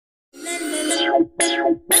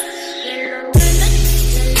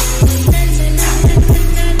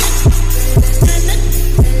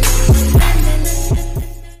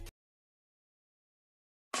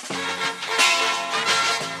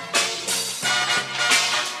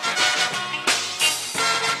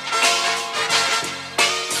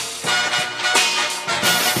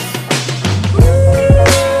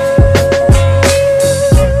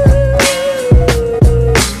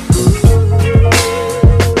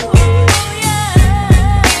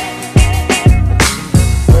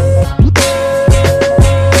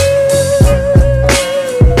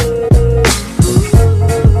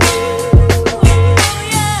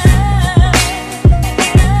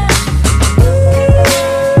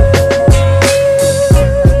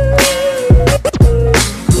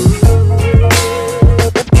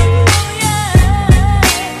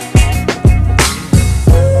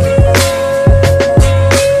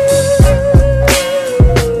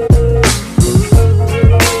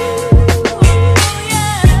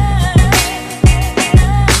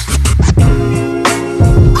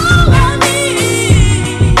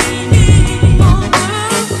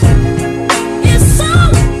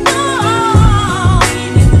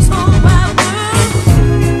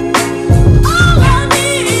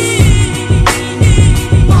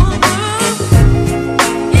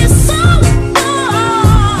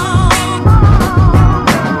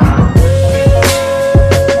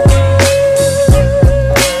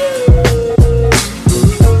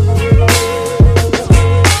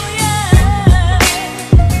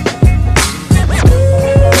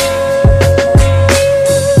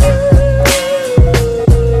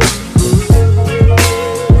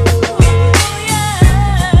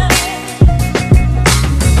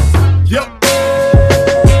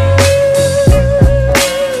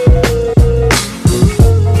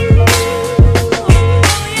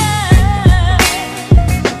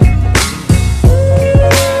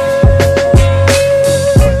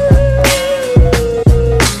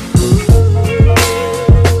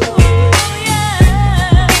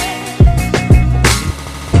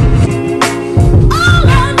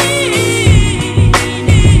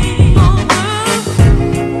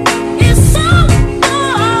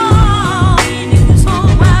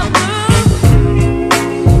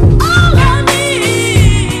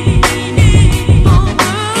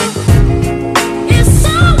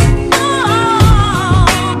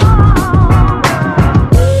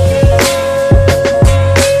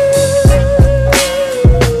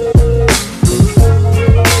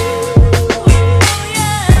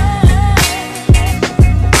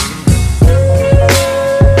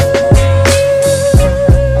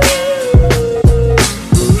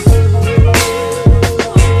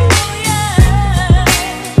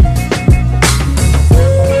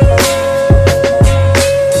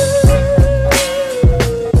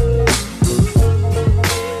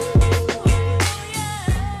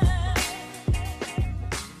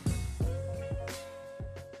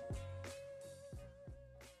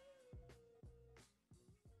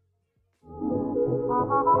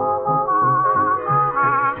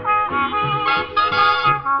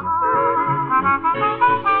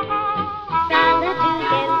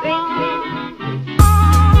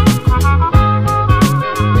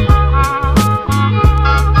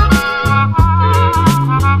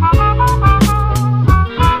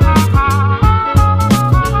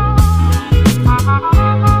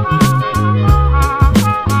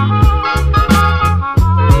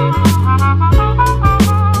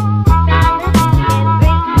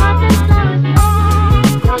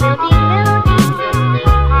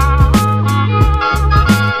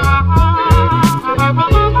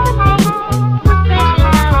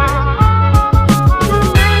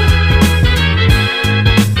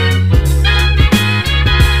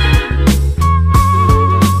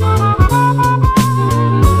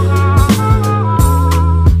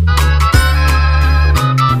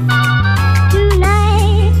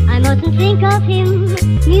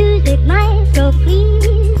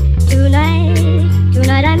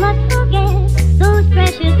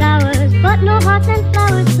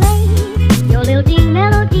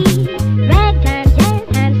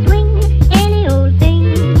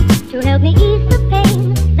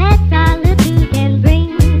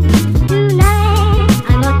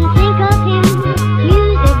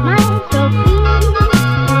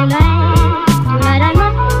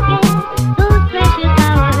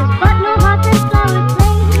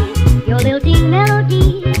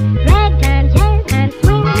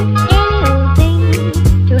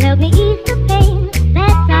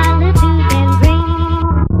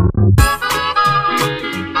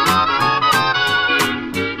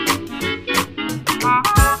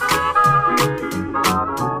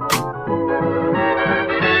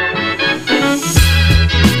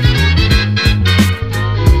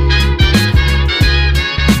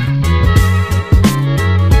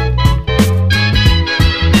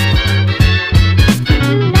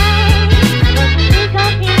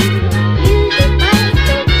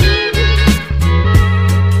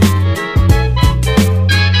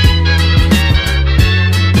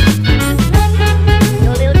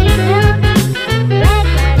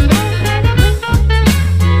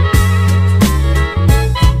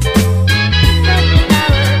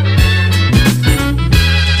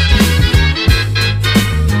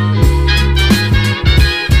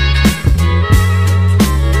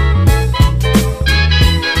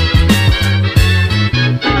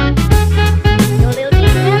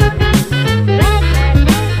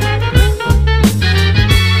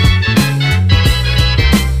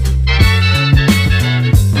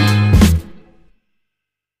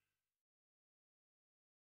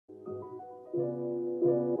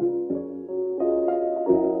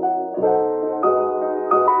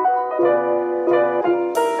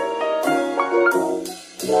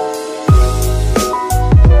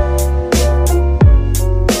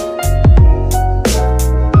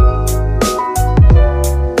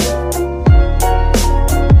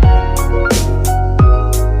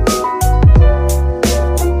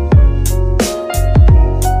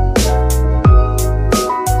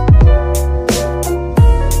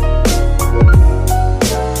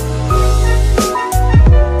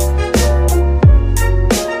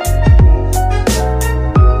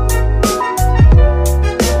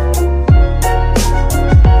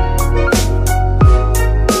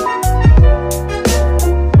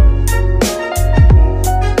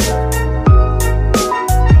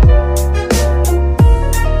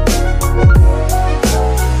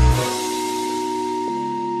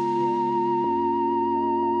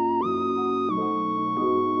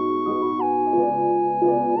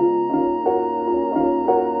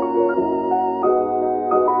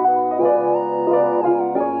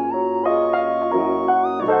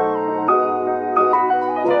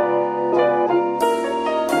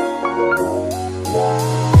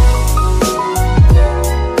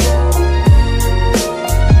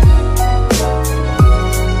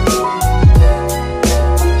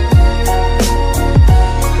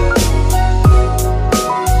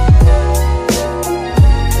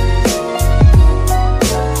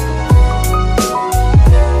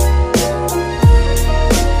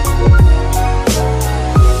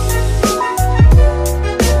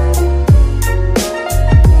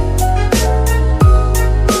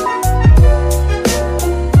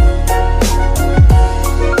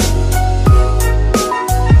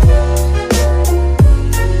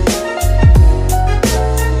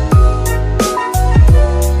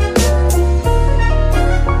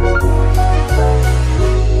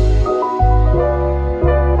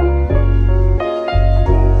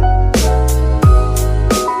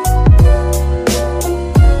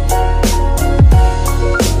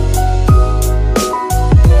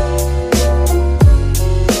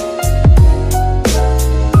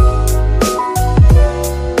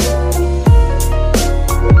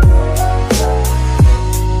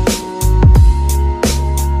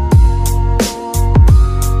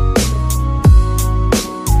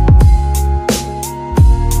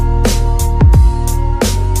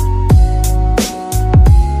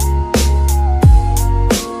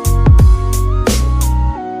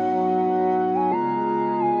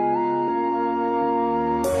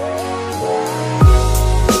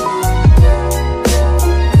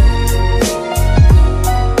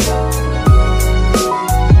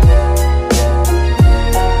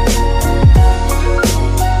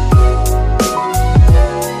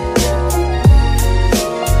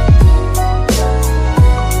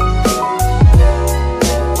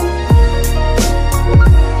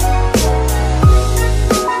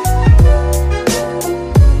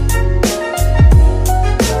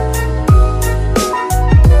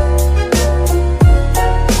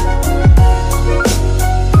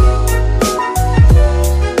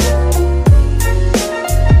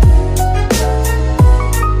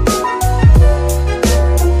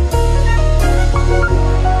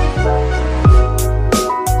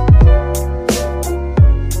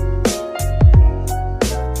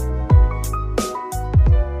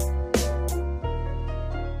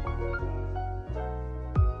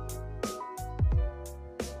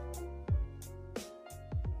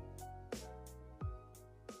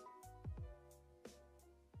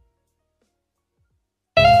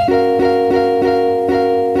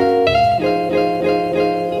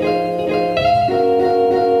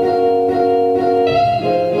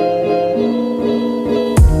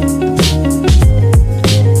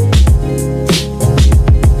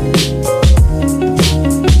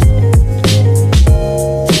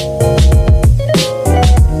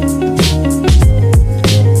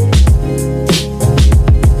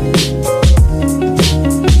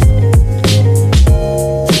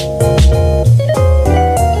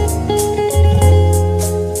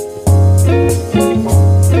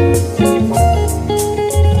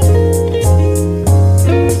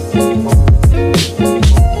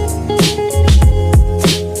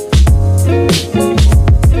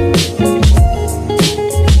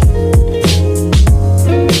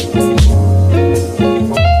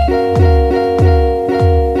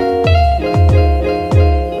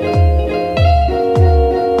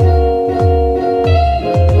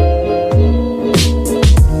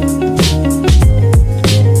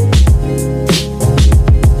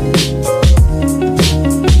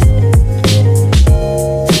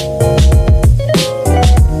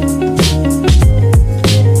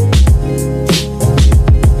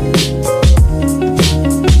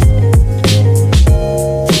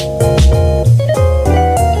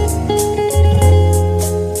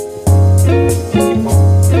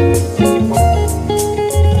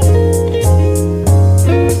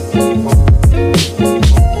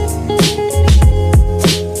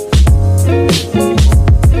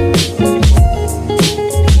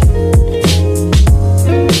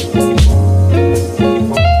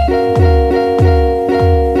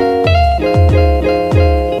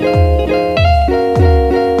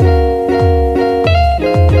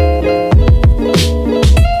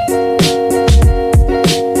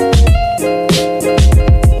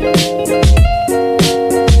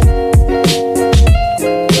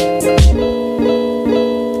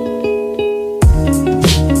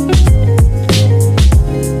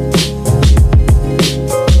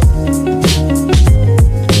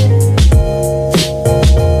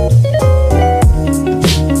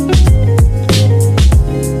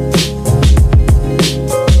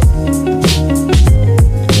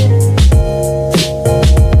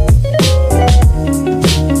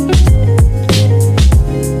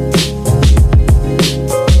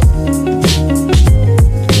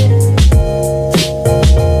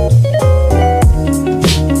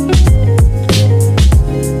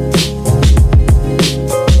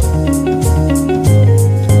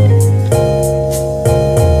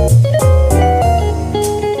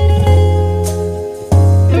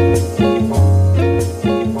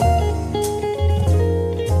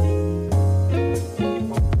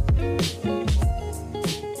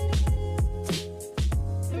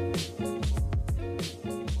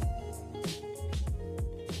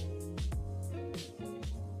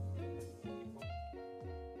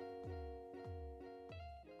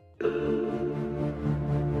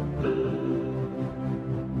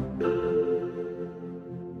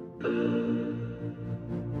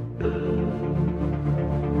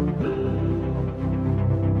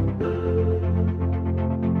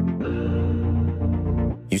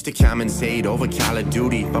Used to commentate over Call of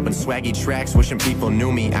Duty, bumping swaggy tracks, wishing people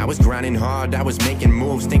knew me. I was grinding hard, I was making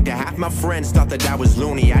moves. Think that half my friends thought that I was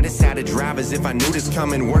loony. I decided to drive as if I knew this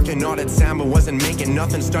coming. Working all the time but wasn't making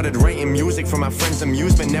nothing. Started writing music for my friends'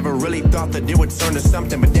 amusement. Never really thought that it would turn to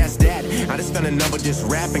something, but that's that. I just fell in love with this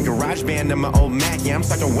rap and garage band on my old Mac. Yeah, I'm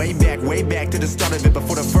sucking way back to the start of it.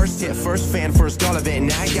 Before the first hit, first fan, first all of it.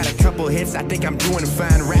 Now I got a couple hits, I think I'm doing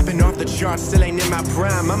fine. Rapping off the charts, still ain't in my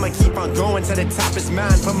prime. I'ma keep on going till the top is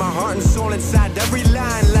mine. Put my heart and soul inside every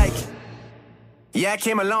line like, yeah, I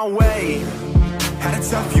came a long way. Had a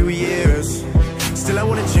tough few years, still I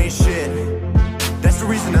wouldn't change shit. That's the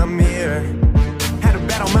reason I'm here. Had to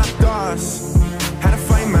battle my thoughts, had to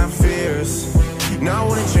fight my fears. No, I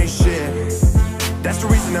wouldn't change shit. That's the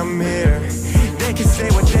reason I'm here. They can say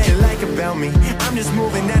what they like about me, I'm just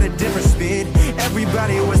moving at a different speed.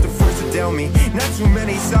 Everybody was the first to tell me, not too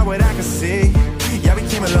many saw what I could see. Yeah, we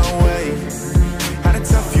came a long way. Had a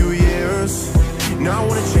tough few years, no, I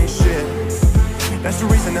wouldn't change shit. That's the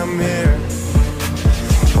reason I'm here.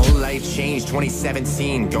 Whole life changed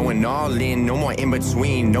 2017, going all in, no more in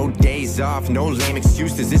between. No days off, no lame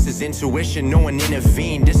excuses, this is intuition, no one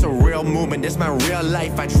intervened. This a real movement, this my real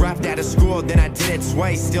life. I dropped out of school, then I did it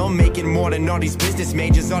twice. Still making more than all these business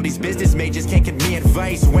majors. All these business majors can't give me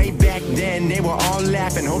advice. Way back then, they were all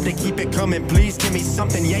laughing, hope they keep it coming. Please give me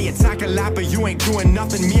something, yeah, you talk a lot, but you ain't doing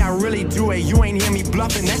nothing. Me, I really do it, you ain't hear me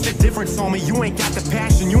bluffing. That's the difference, homie, you ain't got the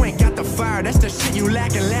passion, you ain't got the fire. That's the shit you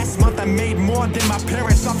lacking. Last month I made more than my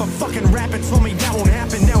parents off a fucking rap and told me that won't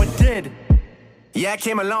happen, now it did. Yeah, I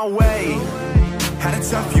came a long way. Had a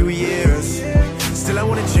tough few years, still I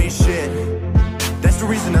wouldn't change shit. That's the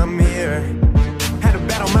reason I'm here. Had to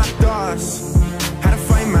battle my thoughts, had to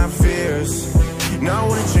fight my fears. No, I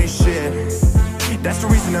wouldn't change shit. That's the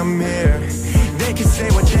reason I'm here. They can say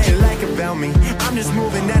what they like about me, I'm just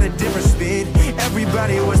moving at a different speed.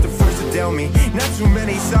 Everybody was the first to tell me, not too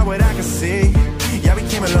many saw what I could see. Yeah, we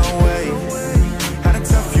came a long way. Had a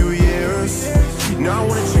tough few years, no, I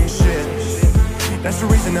wouldn't change shit. That's the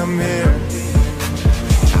reason I'm here.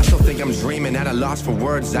 I still think I'm dreaming at a loss for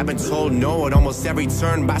words. I've been told no at almost every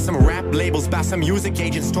turn. By some rap labels, by some music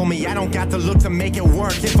agents. Told me I don't got the look to make it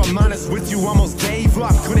work. If I'm honest with you, almost gave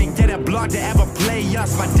up. Couldn't get a blog to ever play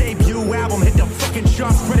us. My debut album hit the fucking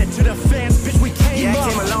charts. Credit to the fans, bitch, we came up. Yeah, I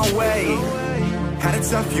came a long way. Had a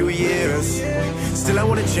tough few years, still I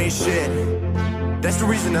wouldn't change shit. That's the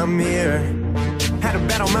reason I'm here. Had to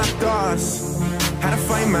battle my thoughts, had to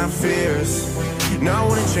fight my fears. No, I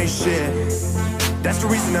wouldn't change shit. That's the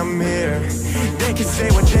reason I'm here. They can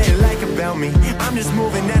say what they like about me, I'm just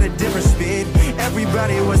moving at a different speed.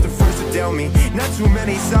 Everybody was the first to tell me, not too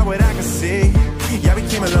many saw what I could see. Yeah, we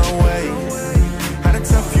came a long way. Had a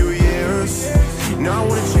tough few years, no, I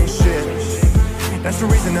wouldn't change shit. That's the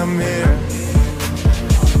reason I'm here.